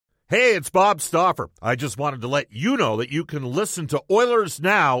Hey, it's Bob Stauffer. I just wanted to let you know that you can listen to Oilers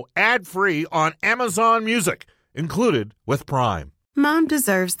Now ad-free on Amazon Music, included with Prime. Mom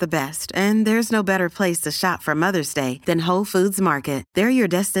deserves the best, and there's no better place to shop for Mother's Day than Whole Foods Market. They're your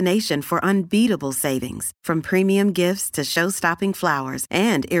destination for unbeatable savings, from premium gifts to show-stopping flowers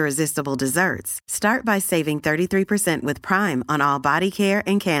and irresistible desserts. Start by saving 33% with Prime on all body care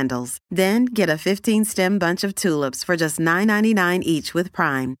and candles. Then get a 15-stem bunch of tulips for just $9.99 each with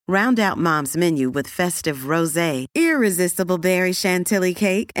Prime. Round out Mom's menu with festive rosé, irresistible berry chantilly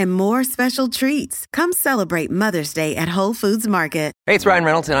cake, and more special treats. Come celebrate Mother's Day at Whole Foods Market. Hey, it's Ryan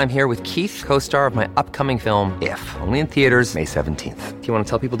Reynolds, and I'm here with Keith, co-star of my upcoming film, If, only in theaters May 17th. Do you want to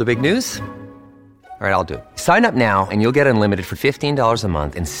tell people the big news? All right, I'll do it. Sign up now and you'll get unlimited for $15 a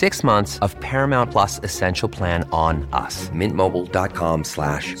month and 6 months of Paramount Plus Essential Plan on us.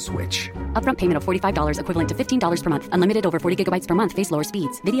 MintMobile.com/switch. Upfront payment of $45 equivalent to $15 per month. Unlimited over 40 gigabytes per month. Face lower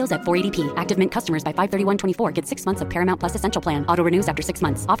speeds. Videos at 480p. Active Mint customers by 531.24 get 6 months of Paramount Plus Essential Plan. Auto renews after 6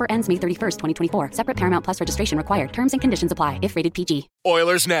 months. Offer ends May 31st, 2024. Separate Paramount Plus registration required. Terms and conditions apply if rated PG.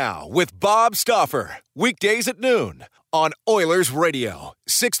 Oilers Now with Bob Stauffer. Weekdays at noon on Oilers Radio.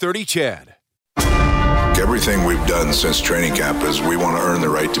 630 CHED. Everything we've done since training camp is we want to earn the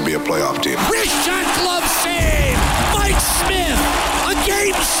right to be a playoff team. Wrist shot, glove save! Mike Smith, a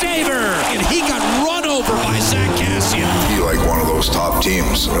game saver! And he got run over by Zach Kassian. Be like one of those top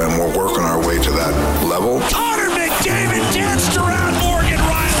teams, and we're working our way to that level. Connor McDavid danced around Morgan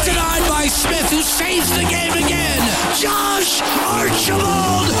Riley. Denied by Smith, who saves the game again. Josh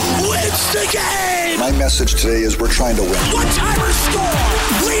Archibald wins the game! My message today is we're trying to win. One-timer score!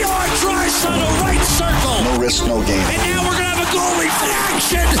 Leon Draisaitl, right circle! No risk, no gain. And now we're going to have a goalie in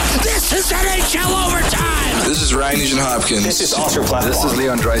action! This is NHL overtime! This is Ryan Nugent-Hopkins. This is Oscar Platt. This is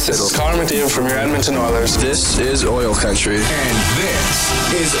Leon Draisaitl. This is Connor McDavid from your Edmonton Oilers. This is Oil Country. And this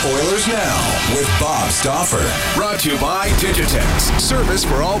is Oilers Now with Bob Stauffer. Brought to you by Digitex. Service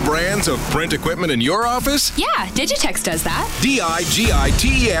for all brands of print equipment in your office? Yeah, Digitex does that.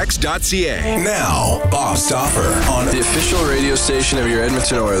 Digitex.ca. Now, Bob Stauffer on the official radio station of your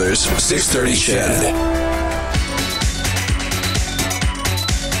Edmonton Oilers. 630 CHED.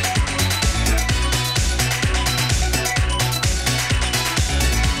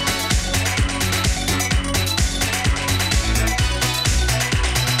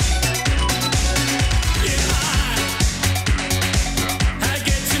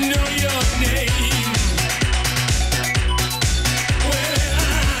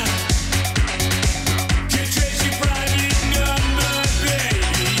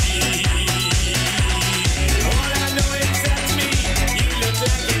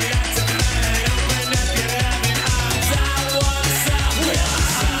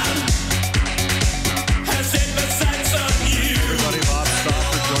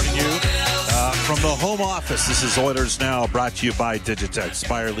 This is Oilers Now, brought to you by Digitex.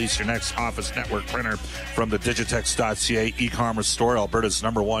 Buy or lease your next office network printer from the Digitex.ca e-commerce store, Alberta's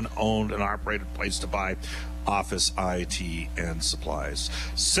 #1 owned and operated place to buy office IT and supplies.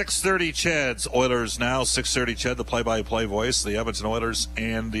 630 CHED's Oilers Now. 630 CHED, the play-by-play voice, the Edmonton Oilers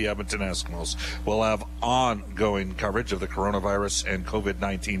and the Edmonton Eskimos will have ongoing coverage of the coronavirus and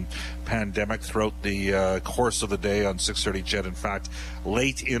COVID-19 pandemic throughout the course of the day on 630 CHED. In fact,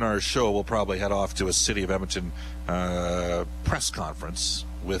 late in our show, we'll probably head off to a City of Edmonton press conference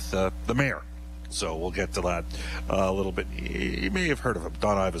with the mayor. So we'll get to that a little bit. You may have heard of him,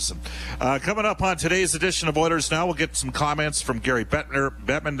 Don Iveson. Coming up on today's edition of Oilers Now, we'll get some comments from Gary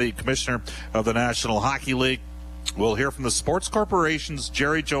Bettman, the commissioner of the National Hockey League. We'll hear from the Sports Corporation's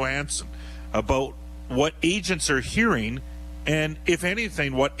Jerry Johansson about what agents are hearing and, if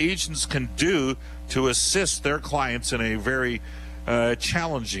anything, what agents can do to assist their clients in a very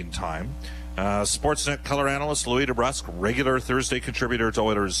challenging time. Sportsnet color analyst Louis DeBrusque, regular Thursday contributor to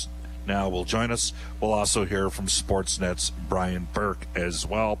Oilers Now, will join us. We'll also hear from Sportsnet's Brian Burke as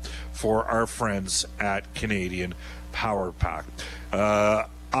well for our friends at Canadian Power Pack.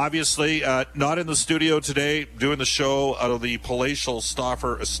 Obviously, not in the studio today, doing the show out of the palatial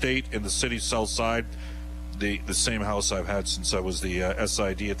Stauffer estate in the city south side, the same house I've had since I was the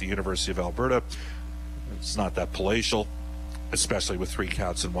SID at the University of Alberta. It's not that palatial, especially with 3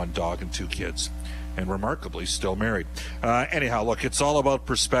 cats and 1 dog and 2 kids. And remarkably still married. Anyhow, look, it's all about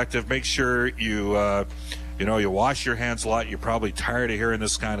perspective. Make sure you wash your hands a lot. You're probably tired of hearing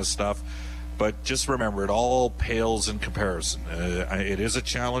this kind of stuff, but just remember, it all pales in comparison. It is a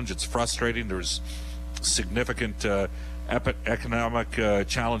challenge. It's frustrating. There's significant economic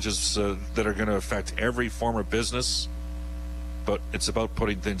challenges that are going to affect every form of business, but it's about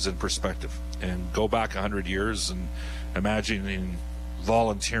putting things in perspective. And go back 100 years and imagining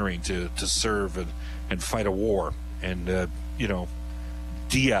volunteering to serve and fight a war and,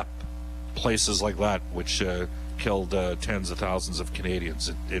 de-ep places like that, which killed tens of thousands of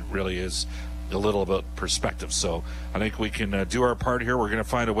Canadians. It really is a little bit perspective. So I think we can do our part here. We're going to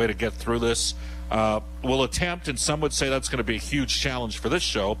find a way to get through this. We'll attempt, and some would say that's going to be a huge challenge for this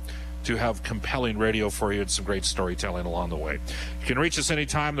show, to have compelling radio for you and some great storytelling along the way. You can reach us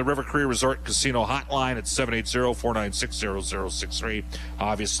anytime. The River Cree Resort Casino hotline at 780-496-0063.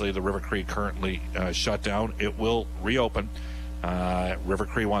 Obviously, the River Cree currently shut down. It will reopen. River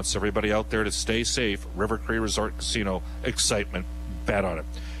Cree wants everybody out there to stay safe. River Cree Resort Casino, excitement, bet on it.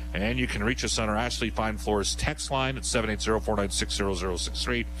 And you can reach us on our Ashley Fine Floors text line at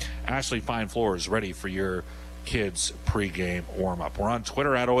 780-496-0063. Ashley Fine Floors, ready for your kids pregame warm-up. We're on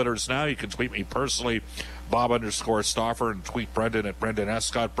Twitter at Oilers Now. You can tweet me personally, Bob_Stauffer, and tweet Brendan at Brendan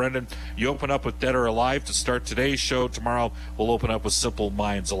Escott. Brendan, you open up with Dead or Alive to start today's show. Tomorrow we'll open up with Simple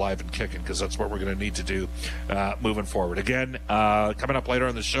Minds Alive and Kicking, because that's what we're going to need to do moving forward. Again, coming up later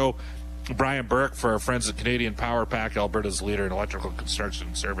on the show, Brian Burke for our friends at Canadian Power Pack, Alberta's leader in electrical construction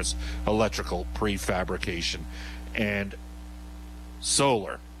and service, electrical prefabrication, and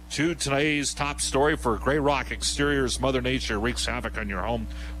solar. To today's top story for Grey Rock Exteriors, Mother Nature wreaks havoc on your home.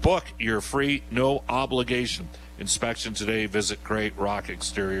 Book your free, no obligation inspection today. Visit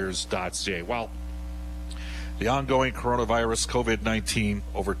GreyRockExteriors.ca. Well, the ongoing coronavirus, COVID-19,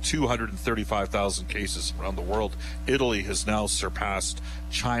 over 235,000 cases around the world. Italy has now surpassed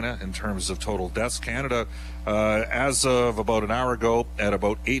China in terms of total deaths. Canada, as of about an hour ago, at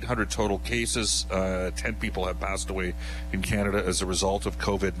about 800 total cases. 10 people have passed away in Canada as a result of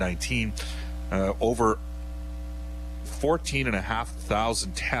COVID-19. Over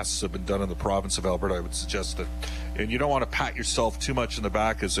 14,500 tests have been done in the province of Alberta. I would suggest that, and you don't want to pat yourself too much in the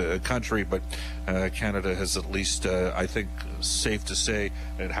back as a country, but Canada has at least, I think, safe to say,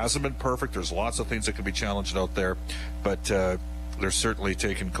 it hasn't been perfect. There's lots of things that can be challenged out there, but they're certainly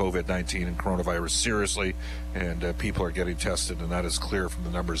taking COVID-19 and coronavirus seriously, and people are getting tested, and that is clear from the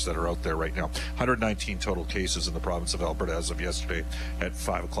numbers that are out there right now. 119 total cases in the province of Alberta as of yesterday at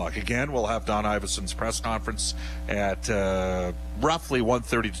 5 o'clock. Again, we'll have Don Iveson's press conference at roughly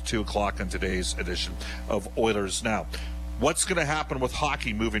 1:30 to 2 o'clock on today's edition of Oilers Now. What's going to happen with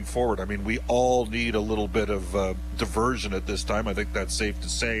hockey moving forward? I mean, we all need a little bit of diversion at this time. I think that's safe to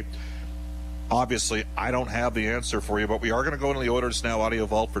say. Obviously, I don't have the answer for you, but we are going to go into the Oilers Now audio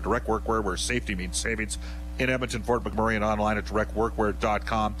vault for Direct Workwear, where safety means savings, in Edmonton, Fort McMurray, and online at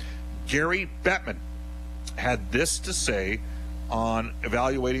directworkwear.com. Gary Bettman had this to say on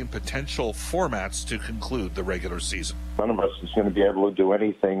evaluating potential formats to conclude the regular season. None of us is going to be able to do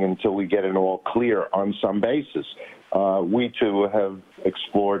anything until we get an all clear on some basis. We, too, have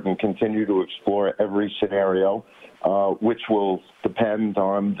explored and continue to explore every scenario, which will depend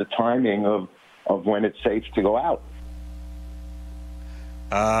on the timing of when it's safe to go out.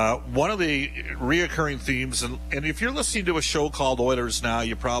 One of the reoccurring themes, and if you're listening to a show called Oilers Now,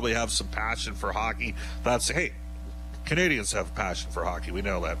 you probably have some passion for hockey. Hey, Canadians have passion for hockey. We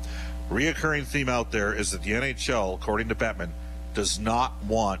know that. Reoccurring theme out there is that the NHL, according to Bettman, does not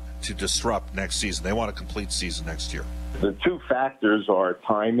want to disrupt next season. They want a complete season next year. The two factors are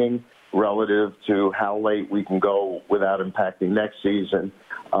timing relative to how late we can go without impacting next season,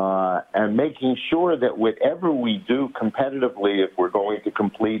 and making sure that whatever we do competitively, if we're going to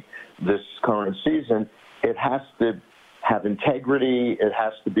complete this current season, it has to have integrity, it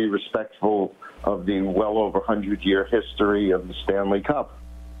has to be respectful of the well over 100-year history of the Stanley Cup.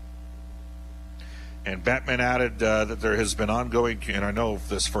 And Bettman added that there has been ongoing, and I know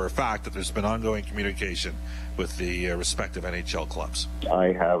this for a fact, that there's been ongoing communication with the respective NHL clubs.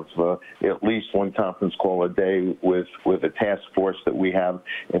 I have at least one conference call a day with a task force that we have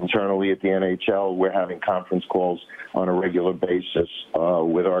internally at the NHL. We're having conference calls on a regular basis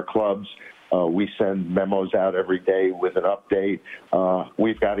with our clubs. We send memos out every day with an update.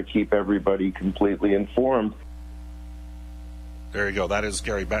 We've got to keep everybody completely informed. There you go. That is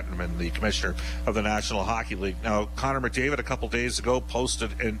Gary Bettman, the commissioner of the National Hockey League. Now, Connor McDavid a couple days ago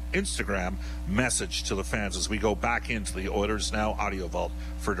posted an Instagram message to the fans as we go back into the Oilers Now audio vault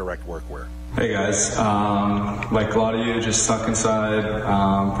for Direct Workwear. Hey guys, like a lot of you, just stuck inside,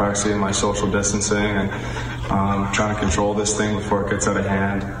 practicing my social distancing and trying to control this thing before it gets out of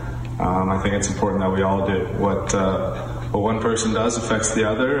hand. I think it's important that we all do what one person does affects the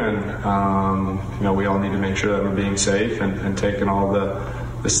other, and we all need to make sure that we're being safe and taking all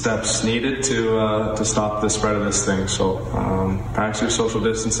the steps needed to stop the spread of this thing. So practice your social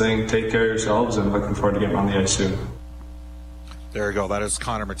distancing, take care of yourselves, and looking forward to getting on the ice soon. There you go. That is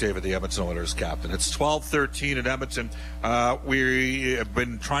Connor McDavid, the Edmonton Oilers captain. It's 12:13 in Edmonton. We have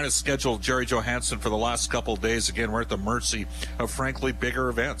been trying to schedule Jerry Johansson for the last couple of days. Again, we're at the mercy of, frankly, bigger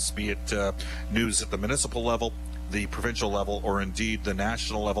events, be it news at the municipal level, the provincial level, or indeed the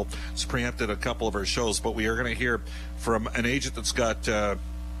national level. It's preempted a couple of our shows, but we are going to hear from an agent that's got,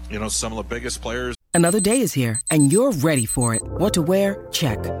 some of the biggest players. Another day is here, and you're ready for it. What to wear?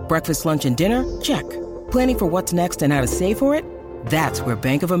 Check. Breakfast, lunch, and dinner? Check. Planning for what's next and how to save for it? That's where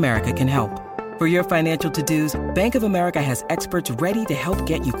Bank of America can help. For your financial to-dos, Bank of America has experts ready to help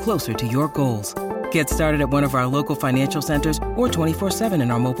get you closer to your goals. Get started at one of our local financial centers or 24/7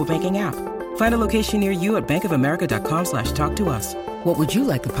 in our mobile banking app. Find a location near you at bankofamerica.com/talktous. What would you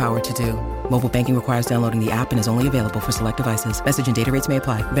like the power to do? Mobile banking requires downloading the app and is only available for select devices. Message and data rates may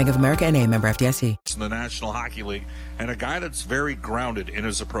apply. Bank of America N.A., member FDIC. In the National Hockey League, and a guy that's very grounded in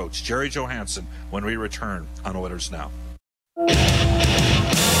his approach, Jerry Johansson, when we return on Oilers Now.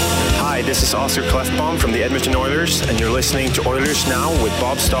 Hi, this is Oscar Klefbom from the Edmonton Oilers, and you're listening to Oilers Now with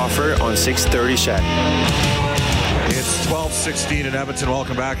Bob Stauffer on 630 CHED. It's 12:16 in Edmonton.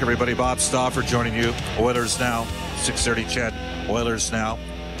 Welcome back, everybody. Bob Stauffer joining you. Oilers Now, 630 CHED. Oilers Now.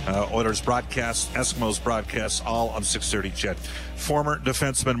 Oilers broadcast, Eskimos broadcast, all on 630 CHED. Former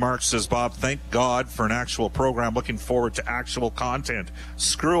defenseman Mark says, Bob, thank God for an actual program. Looking forward to actual content.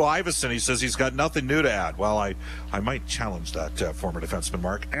 Screw Iverson. He says he's got nothing new to add. Well, I might challenge that former defenseman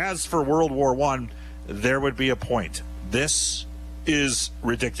Mark. As for World War I, there would be a point. This is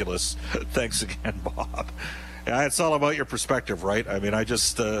ridiculous. Thanks again, Bob. Yeah, it's all about your perspective, right? I mean, I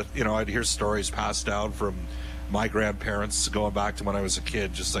just, I'd hear stories passed down from my grandparents going back to when I was a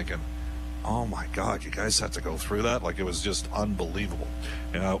kid, just thinking, oh my God, you guys had to go through that? Like, it was just unbelievable.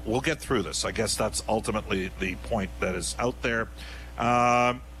 We'll get through this. I guess that's ultimately the point that is out there.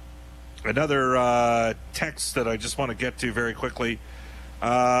 Another text that I just want to get to very quickly.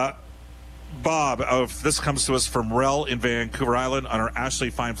 Bob, this comes to us from Rel in Vancouver Island on our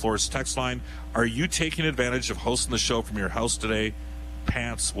Ashley Fine Floors text line. Are you taking advantage of hosting the show from your house today?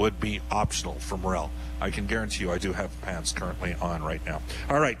 Pants would be optional, from Rel. I can guarantee you I do have pants currently on right now.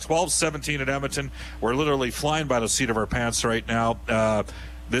 All right, 12:17 at Edmonton. We're literally flying by the seat of our pants right now.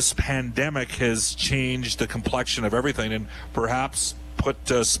 This pandemic has changed the complexion of everything and perhaps put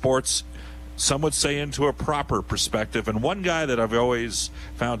sports, some would say, into a proper perspective. And one guy that I've always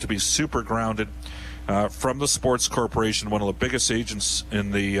found to be super grounded from the Sports Corporation, one of the biggest agents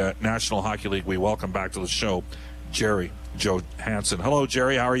in the National Hockey League. We welcome back to the show, Jerry Johansson. Hello,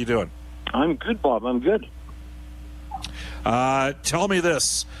 Jerry. How are you doing? I'm good, Bob. I'm good. Tell me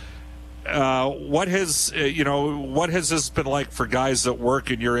this: what has this been like for guys that work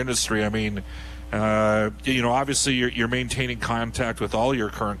in your industry? I mean, obviously you're maintaining contact with all your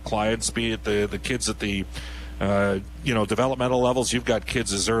current clients, be it the kids at the developmental levels. You've got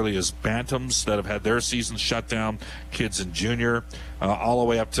kids as early as bantams that have had their seasons shut down, kids in junior, all the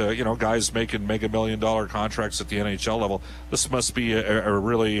way up to, guys making mega $1 million contracts at the NHL level. This must be a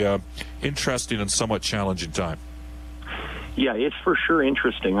really interesting and somewhat challenging time. Yeah, it's for sure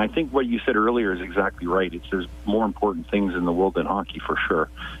interesting. I think what you said earlier is exactly right. There's more important things in the world than hockey, for sure.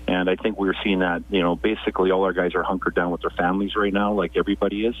 And I think we're seeing that, basically all our guys are hunkered down with their families right now, like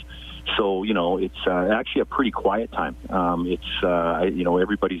everybody is. So, it's actually a pretty quiet time.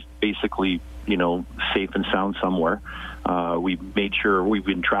 Everybody's basically, safe and sound somewhere. We've made sure we've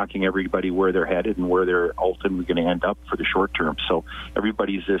been tracking everybody where they're headed and where they're ultimately going to end up for the short term. So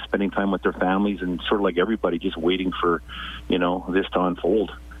everybody's spending time with their families and sort of like everybody just waiting for, this to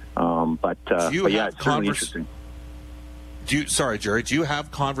unfold. But yeah, it's certainly interesting. Jerry, do you have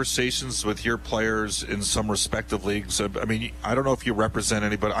conversations with your players in some respective leagues? I mean, I don't know if you represent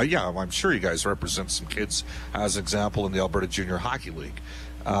anybody. I'm sure you guys represent some kids, as an example, in the Alberta Junior Hockey League.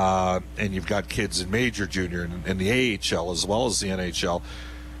 And you've got kids in Major Junior and the AHL as well as the NHL.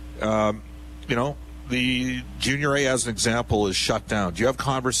 The Junior A, as an example, is shut down. Do you have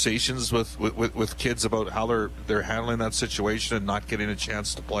conversations with kids about how they're handling that situation and not getting a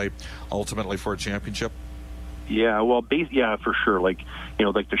chance to play ultimately for a championship? Yeah, well, for sure. Like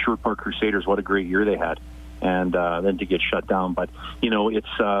the Sherwood Park Crusaders, what a great year they had, and then to get shut down. But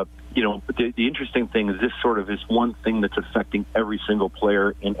it's the interesting thing is this sort of is one thing that's affecting every single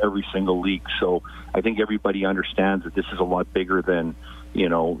player in every single league. So I think everybody understands that this is a lot bigger than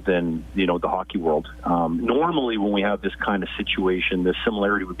the hockey world. Normally, when we have this kind of situation, the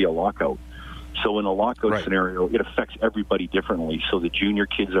similarity would be a lockout. So in a lockout scenario, it affects everybody differently. So the junior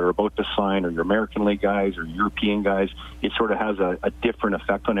kids that are about to sign, or your American League guys, or European guys, it sort of has a different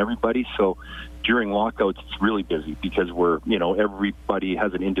effect on everybody. So during lockouts, it's really busy because everybody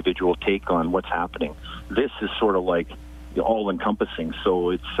has an individual take on what's happening. This is sort of like, all-encompassing.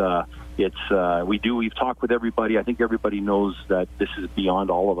 So we've talked with everybody. I think everybody knows that this is beyond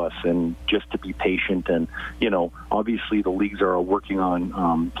all of us, and just to be patient. And, obviously the leagues are working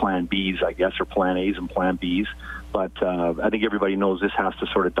on plan Bs, I guess, or plan As and plan Bs. But I think everybody knows this has to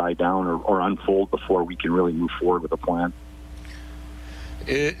sort of die down or unfold before we can really move forward with a plan.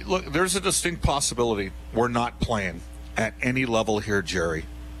 Look, there's a distinct possibility we're not playing at any level here, Jerry,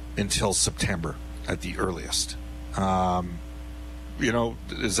 until September at the earliest. Is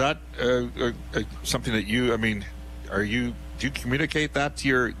that something that do you communicate that to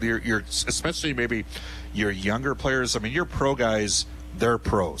your especially maybe your younger players? I mean, your pro guys, they're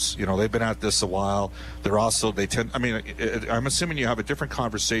pros. They've been at this a while. I'm assuming you have a different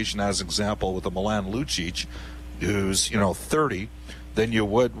conversation, as an example, with a Milan Lucic, who's 30, than you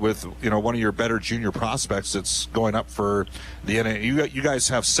would with one of your better junior prospects that's going up for the NHL. You guys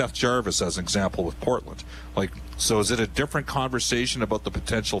have Seth Jarvis as an example with Portland. So is it a different conversation about the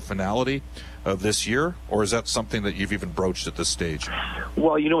potential finality of this year, or is that something that you've even broached at this stage?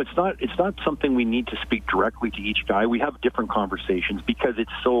 Well, it's not something we need to speak directly to each guy. We have different conversations because it's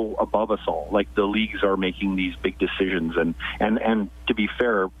so above us all. Like, the leagues are making these big decisions, and to be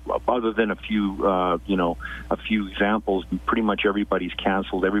fair, other than a few examples, pretty much everybody's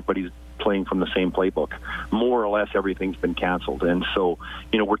canceled. Everybody's playing from the same playbook. More or less everything's been canceled. And so,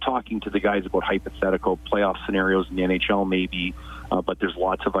 we're talking to the guys about hypothetical playoff scenarios in the NHL maybe, but there's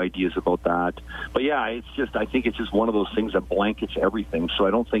lots of ideas about that. But yeah, I think it's just one of those things that blankets everything. So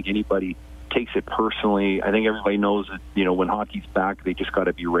I don't think anybody takes it personally. I think everybody knows that, when hockey's back, they just got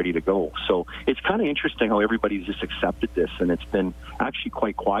to be ready to go. So it's kind of interesting how everybody's just accepted this, and it's been actually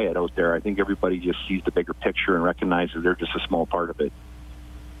quite quiet out there. I think everybody just sees the bigger picture and recognizes they're just a small part of it.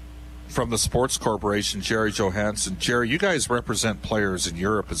 From the Sports Corporation, Jerry Johansson. Jerry, you guys represent players in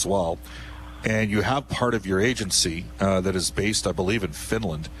Europe as well, and you have part of your agency that is based, I believe, in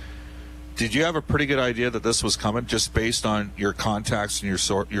Finland. Did you have a pretty good idea that this was coming, just based on your contacts and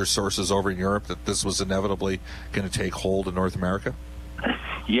your sources over in Europe, that this was inevitably going to take hold in North America?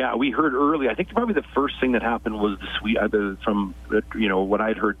 Yeah, we heard early. I think probably the first thing that happened was from what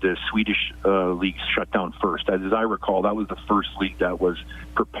I'd heard, the Swedish league shut down first. As I recall, that was the first league that was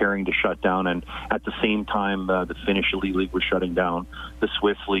preparing to shut down, and at the same time, the Finnish Elite League was shutting down, the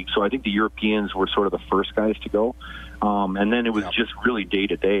Swiss league. So I think the Europeans were sort of the first guys to go, and then it was just really day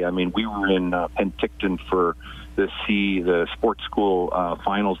to day. I mean, we were in Penticton for the sports school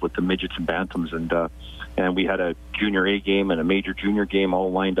finals with the midgets and bantams, and we had a junior A game and a major junior game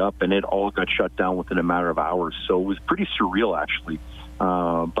all lined up, and it all got shut down within a matter of hours. So it was pretty surreal, actually.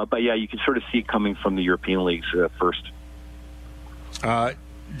 But yeah, you can sort of see it coming from the European leagues first.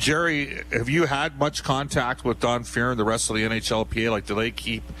 Jerry, have you had much contact with Don Fehr and the rest of the NHLPA? Like, do they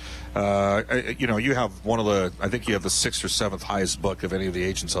keep, you have I think you have the 6th or 7th highest book of any of the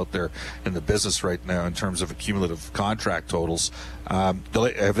agents out there in the business right now in terms of cumulative contract totals.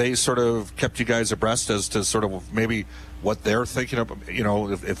 Have they sort of kept you guys abreast as to sort of maybe what they're thinking of,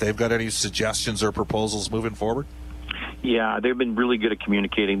 if they've got any suggestions or proposals moving forward? Yeah, they've been really good at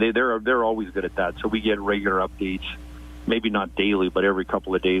communicating. They're always good at that. So we get regular updates. Maybe not daily, but every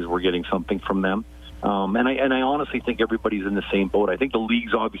couple of days we're getting something from them. And I honestly think everybody's in the same boat. I think the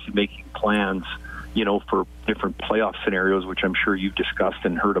league's obviously making plans, for different playoff scenarios, which I'm sure you've discussed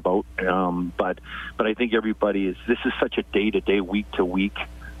and heard about. But I think this is such a day-to-day, week-to-week,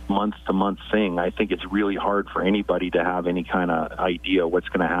 month-to-month thing. I think it's really hard for anybody to have any kind of idea what's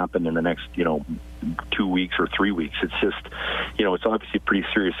going to happen in the next, 2 weeks or 3 weeks. It's just, it's obviously a pretty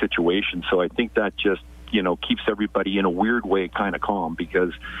serious situation. So I think that just, keeps everybody in a weird way kind of calm,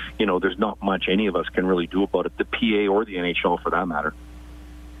 because, there's not much any of us can really do about it, the PA or the NHL for that matter.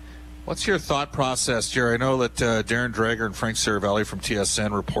 What's your thought process, Jerry? I know that Darren Dreger and Frank Saravelli from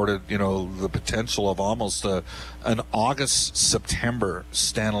TSN reported, the potential of almost an August-September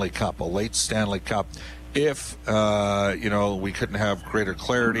Stanley Cup, a late Stanley Cup, if, we couldn't have greater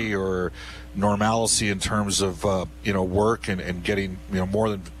clarity or normalcy in terms of, work and getting, more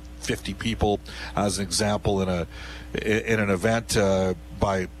than 50 people, as an example, in an event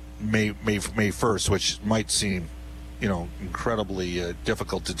by May 1st, which might seem, incredibly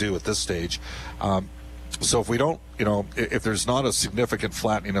difficult to do at this stage. So if we don't, if there's not a significant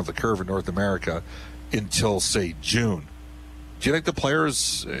flattening of the curve in North America until, say, June, do you think the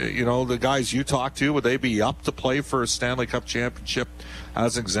players, the guys you talk to, would they be up to play for a Stanley Cup championship,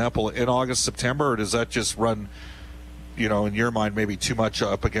 as an example, in August, September, or does that just run, in your mind, maybe too much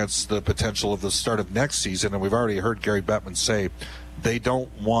up against the potential of the start of next season? And we've already heard Gary Bettman say they don't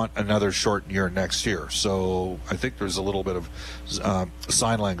want another short year next year. So I think there's a little bit of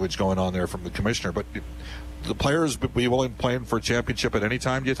sign language going on there from the commissioner. But the players be willing to play for a championship at any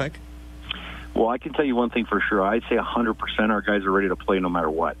time, do you think? Well, I can tell you one thing for sure. I'd say 100% our guys are ready to play no matter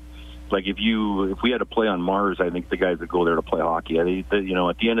what. Like if we had to play on Mars, I think the guys would go there to play hockey. At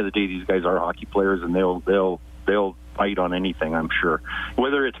the end of the day, these guys are hockey players, and they'll fight on anything, I'm sure.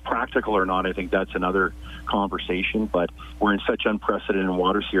 Whether it's practical or not, I think that's another conversation. But we're in such unprecedented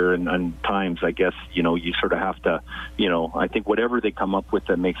waters here, and times, I guess, you sort of have to, I think whatever they come up with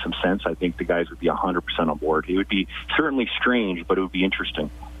that makes some sense, I think the guys would be 100% on board. It would be certainly strange, but it would be interesting.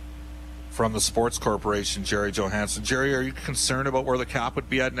 From the Sports Corporation, Jerry Johansson. Jerry, are you concerned about where the cap would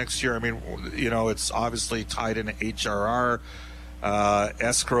be at next year? I mean, it's obviously tied into HRR.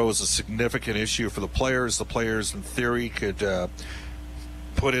 Escrow is a significant issue for the players. The players, in theory, could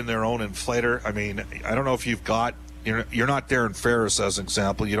put in their own inflator. I mean, I don't know if you've got... You're not Darren Ferris, as an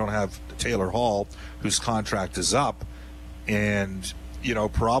example. You don't have Taylor Hall, whose contract is up. And,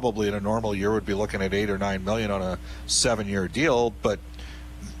 probably in a normal year would be looking at $8 or $9 million on a 7-year deal. But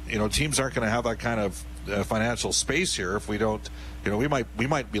teams aren't going to have that kind of financial space here if we don't. We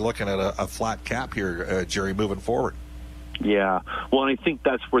might be looking at a flat cap here, Jerry, moving forward. Yeah, well, and I think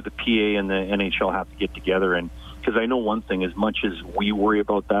that's where the PA and the NHL have to get together. And because I know one thing, as much as we worry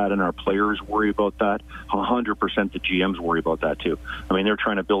about that and our players worry about that, 100% the GMs worry about that too. I mean, they're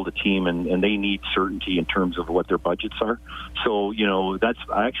trying to build a team, and they need certainty in terms of what their budgets are. So, that's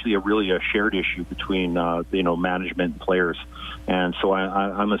actually a shared issue between, management and players. And so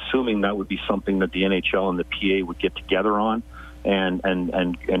I'm assuming that would be something that the NHL and the PA would get together on and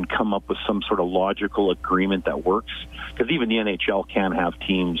come up with some sort of logical agreement that works. Because even the NHL can have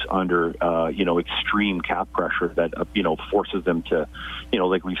teams under, extreme cap pressure that, forces them to,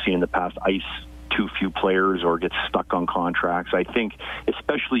 like we've seen in the past, ice too few players or get stuck on contracts. I think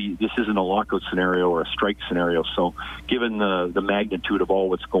especially this isn't a lockout scenario or a strike scenario. So given the magnitude of all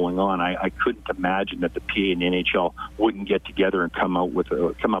what's going on, I couldn't imagine that the PA and the NHL wouldn't get together and come up with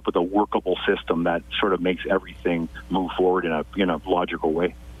a workable system that sort of makes everything move forward in a logical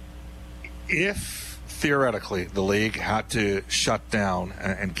way. If theoretically the league had to shut down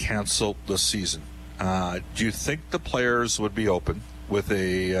and cancel the season, do you think the players would be open with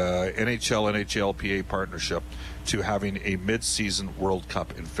a NHL-NHLPA partnership to having a mid-season World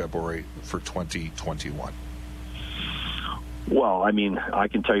Cup in February for 2021? Well, I mean, I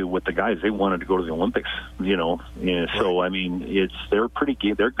can tell you what the guys, they wanted to go to the Olympics, so, I mean, they're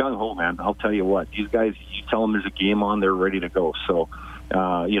pretty, they're gung-ho, man. I'll tell you what, these guys, you tell them there's a game on, they're ready to go. So,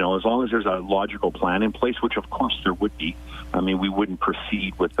 as long as there's a logical plan in place, which of course there would be. I mean, we wouldn't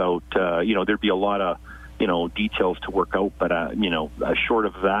proceed without, there'd be a lot of, details to work out. But, short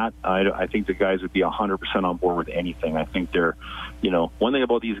of that, I think the guys would be 100% on board with anything. I think they're, one thing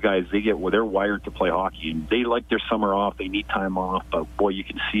about these guys, they're wired to play hockey, and they like their summer off. They need time off. But, boy, you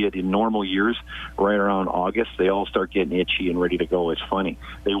can see it in normal years, right around August, they all start getting itchy and ready to go. It's funny.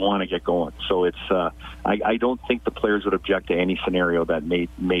 They want to get going. So it's, I don't think the players would object to any scenario that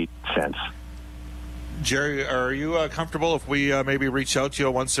made sense. Jerry, are you comfortable if we maybe reach out to you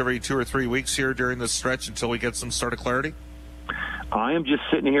once every 2 or 3 weeks here during this stretch until we get some sort of clarity? I am just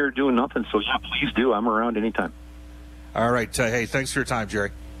sitting here doing nothing, so yeah, please do. I'm around anytime. All right. Hey, thanks for your time, Jerry.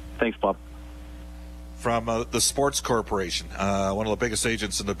 Thanks, Bob. From the Sports Corporation, one of the biggest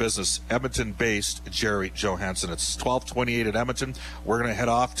agents in the business, Edmonton-based Jerry Johansson. It's 12:28 at Edmonton. We're going to head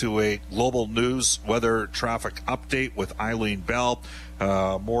off to a global news weather traffic update with Eileen Bell.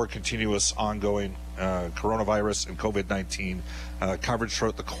 More continuous ongoing coronavirus and COVID-19 coverage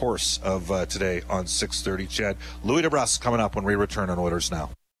throughout the course of today on 6:30. Chad, Louis DeBrusk coming up when we return on Oilers Now.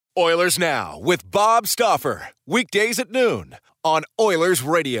 Oilers Now with Bob Stauffer. Weekdays at noon on Oilers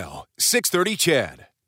Radio, 630 CHED.